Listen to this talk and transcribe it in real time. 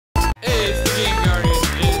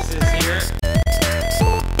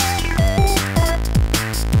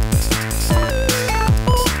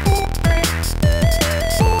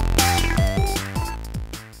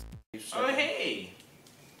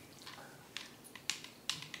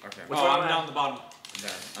Okay. Oh, I'm down the bottom.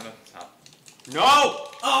 There, I'm at the top. No!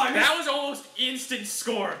 Oh, that was almost instant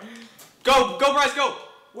score. Go, Bryce, go!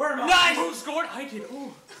 Where am I? Nice! Who scored? I did.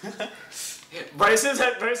 Ooh. Bryson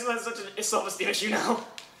has such a self-esteem issue now.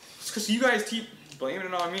 It's because you guys keep blaming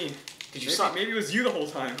it on me. Did you maybe, suck? Maybe it was you the whole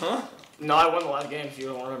time, huh? No, I won the last game. If you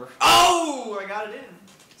don't remember. Oh! I got it in.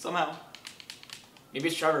 Somehow. Maybe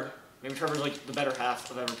it's Trevor. Maybe Trevor's like the better half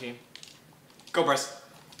of every team. Go, Bryce.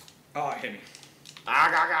 Oh, it hit me.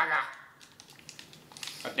 Oh,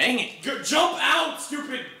 dang it. Jump out,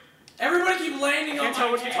 stupid! Everybody keep landing on my head. Can't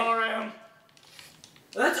tell which guitar I am.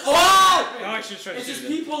 That's all that happens. No, I should try to It's shoot just it.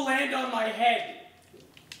 people land on my head.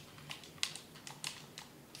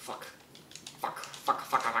 Fuck. Fuck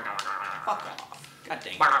off. God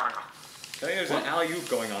dang it. I think there's an alley-oop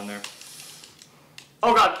going on there.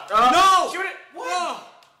 Oh god. No! Shoot it! What?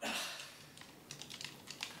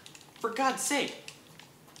 For God's sake.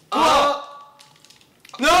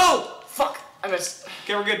 No! Fuck. I missed.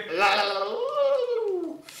 Okay, we're good.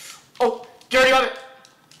 Oh, get ready on it.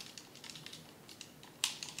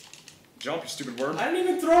 Jump, you stupid worm. I didn't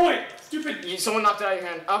even throw it. Stupid. Someone knocked it out of your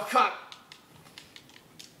hand. Oh god.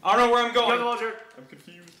 I don't know where I'm You're the going. vulture. I'm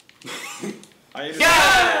confused. I ended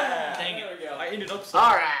Yeah! Dang it. There we go. I ended up.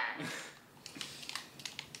 Alright.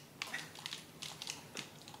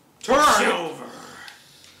 Turn! Over.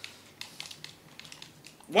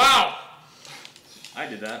 Wow! I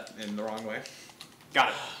did that in the wrong way. Got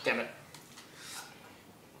it. Damn it.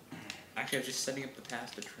 Actually, I was just setting up the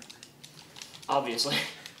pass to Trevor. Obviously.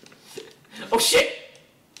 Oh shit!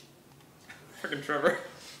 Frickin' Trevor.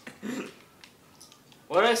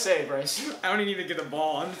 What did I say, Bryce? I don't even need to get the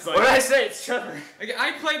ball. I'm just like. What did I say? It's Trevor. Like,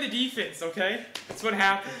 I play the defense, okay? That's what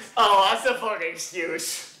happens. Oh, that's a fucking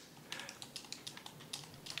excuse.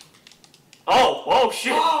 Oh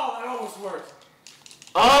shit. Oh, that almost worked.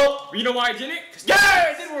 Oh! You know why I didn't?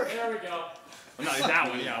 Yeah, it did work! There we go. Well, not that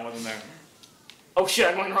one. Yeah, I wasn't there. Oh shit,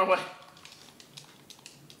 I'm going the wrong way.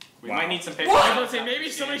 We Wow. might need some paper I was towels. gonna say, maybe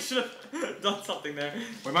after somebody this should have done something there. game.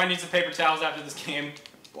 We might need some paper towels after this game.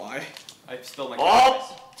 Why? I spilled my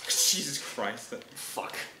Oh! Jesus Christ.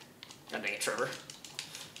 Fuck. God dang it, Trevor.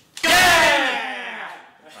 Yeah!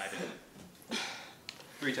 I didn't.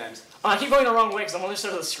 3 times. Oh, I keep going the wrong way because I'm on the other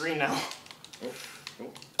side of the screen now. Oh.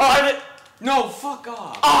 Oh, I have it! No, fuck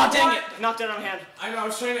off. Oh, dang it! Knocked it out of my hand. I know. I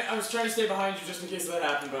was trying to stay behind you just in case that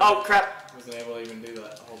happened, but Oh, crap. I wasn't able to even do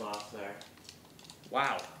that. Hold off there.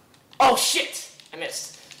 Wow. Oh, shit! I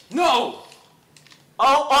missed. No!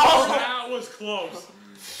 Oh! That was close.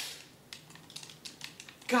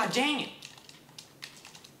 God dang it.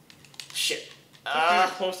 Shit.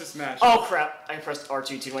 That's the closest match. Oh, crap. I pressed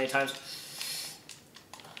R2 too many times.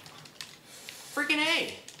 Freaking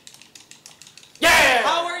A. Yeah!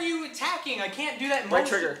 How are you attacking? I can't do that in Right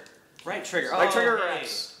motion. trigger. Right trigger. Right Oh, trigger or hey.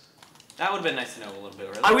 X? That would have been nice to know a little bit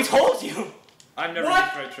earlier. We told you! I've never What?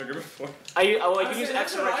 used right trigger before. You can That's use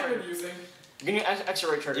X or what right I've trigger. been using. You can use X or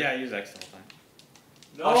right trigger. Yeah, I use X the whole time.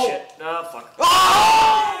 No. Oh, shit. Oh, fuck.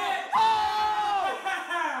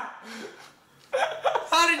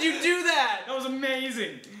 How did you do that? That was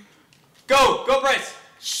amazing. Go Bryce.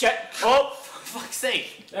 Shit. Oh! For fuck's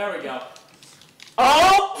sake. There we go.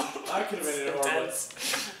 Oh! I could have made it horrible.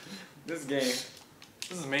 This game. This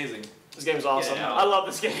is amazing. This game's awesome. Yeah. I love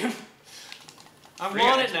this game. I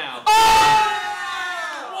want it now.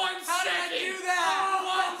 Oh! 1 How did I second. do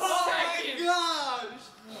that? Oh my gosh.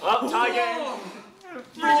 Well, tie game.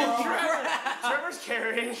 Freaking Trevor. Trevor's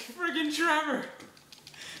carrying. Freaking Trevor.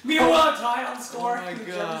 Me and Will tie on score. Oh my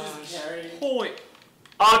Trevor's gosh. just carrying. Holy.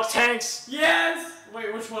 Oh, tanks. Yes.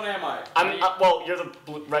 Wait, which one am I? Well, you're the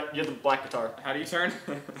you're the black guitar. How do you turn?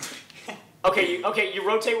 Okay, you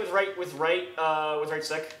rotate with right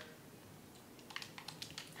stick.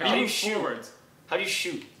 How do you move shoot? Forwards? How do you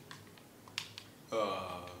shoot?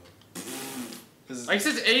 Like it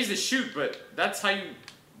says A is to shoot, but that's how you.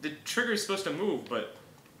 The trigger is supposed to move, but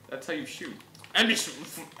that's how you shoot. And just.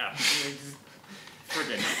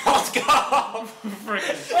 Friggin'. Let's go.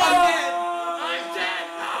 Friggin'. I'm dead.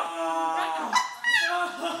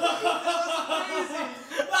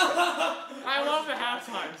 I love the half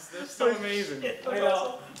times. They're so amazing. I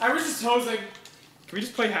know. I was just hosing. Can we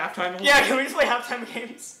just play halftime? Yeah, can we just play halftime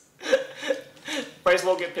games? Bryce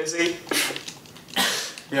won't get pissy.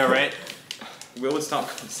 Yeah, right. Will would stop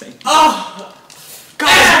singing. Oh! God,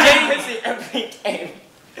 he's getting pissy every game.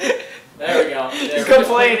 There we go. He's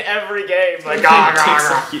complaining every game. Like,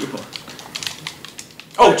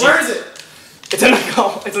 Oh, where is it? It's in the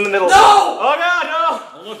goal. It's in the middle. No! Oh god, no!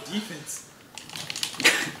 I love defense.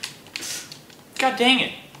 God dang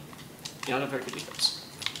it. You don't have very good defense.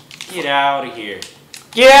 Get out of here.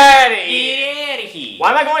 Get out of here! Hee.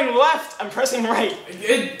 Why am I going left? I'm pressing right.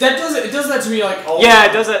 It does that to me like all Yeah,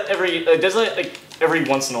 the it does that every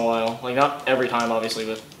once in a while. Like not every time, obviously,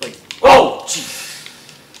 but like. Oh, jeez.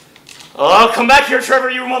 Oh, come back here, Trevor,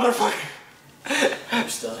 you motherfucker. I'm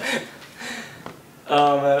still there.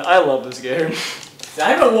 Oh man, I love this game.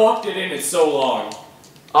 I haven't walked it in so long.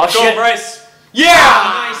 Oh Go, shit, Bryce.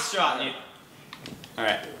 Yeah! Nice shot, you.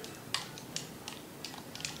 Alright.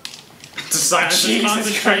 It's a silence of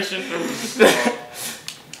Jesus concentration.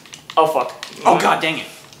 Oh fuck. Oh god dang it.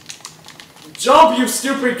 Jump, you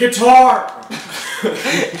stupid guitar!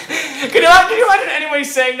 Can you imagine anybody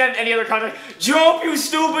saying that in any other context? Jump, you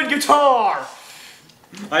stupid guitar!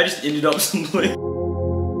 I just ended up someplace.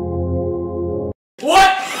 What?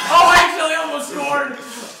 Oh, I actually almost scored!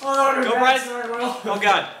 Oh, that would've Go, been Bryce. sorry, Will. Oh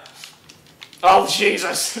god. Oh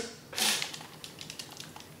Jesus.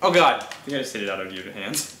 Oh god. I think I just hit it out of your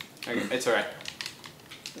hands. Okay, it's alright.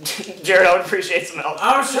 Jared, I would appreciate some help.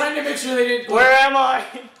 I was trying to make sure they didn't. Where am I?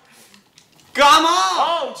 Come on!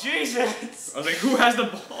 Oh Jesus. I was like, who has the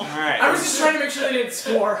ball? Alright. I was just trying to make sure they didn't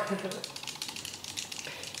score.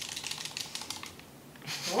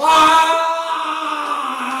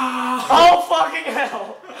 Oh fucking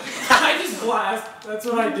hell. I just blast. That's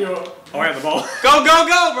what I do. Oh, I have the ball. Go, go,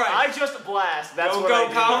 go, Bryce! I just blast. That's Go, what go, I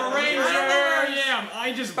do. Power I am.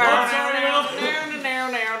 I just blast.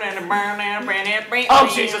 Oh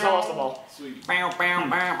Jesus, I lost the ball. Sweet.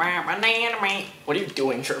 What are you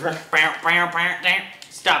doing, Trevor?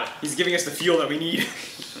 Stop it. He's giving us the fuel that we need.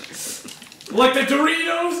 Like the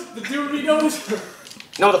Doritos? The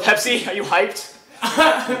Doritos? No, the Pepsi. Are you hyped?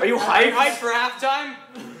 Are you hyped? Hype for halftime?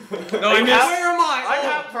 No, I missed. Where am I? I'm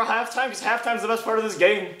hyped for halftime because halftime's the best part of this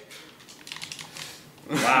game.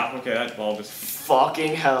 Wow. Okay, that ball just.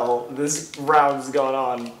 Fucking hell, this round's gone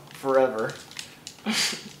on forever.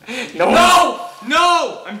 No! No!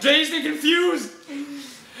 No! I'm dazed and confused.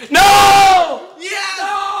 No! Yes!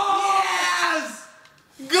 Yes!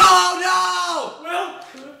 Go, no! Well,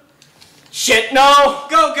 Shit, no!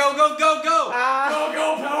 Go, go, go, go, go! go,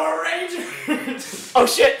 go, Power Rangers! Oh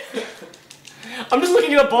shit! I'm just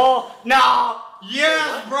looking at the ball. No!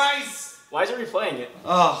 Yes, Bryce! Why is it replaying it?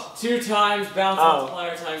 Oh. 2 times, bounce Oh.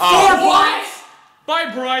 multiplier times. Oh. 4 points! Bye,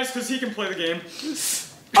 Bryce, because he can play the game.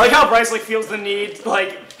 I like how Bryce like feels the need,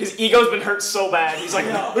 like his ego's been hurt so bad. He's like,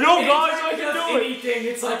 no guys, I can do it. Anything,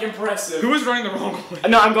 it's like impressive. Who was running the wrong way?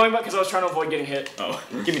 No, I'm going back because I was trying to avoid getting hit. Oh,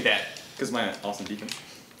 Give me that. because my awesome defense.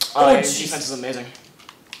 Oh, His jeez. defense is amazing.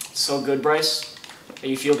 So good, Bryce. That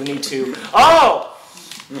you feel the need to. Oh!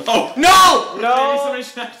 Oh No! Maybe No! somebody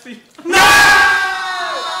should actually. No!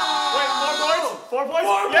 Wait, 4 points?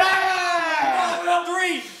 4 points? Yeah!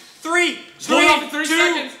 3, 3, Hold on for 3, 30 2,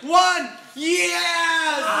 seconds. 1.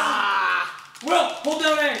 Yes! Will, hold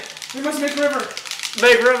down A. We must make river.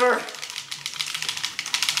 Big River.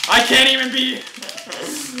 I can't even be. Wait,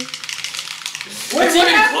 It's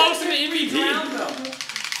even happened close to to the MVP. ground, though?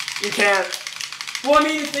 You can't. Well, I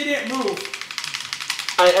mean, if they didn't move.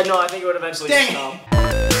 No, I think it would eventually Dang it. stop.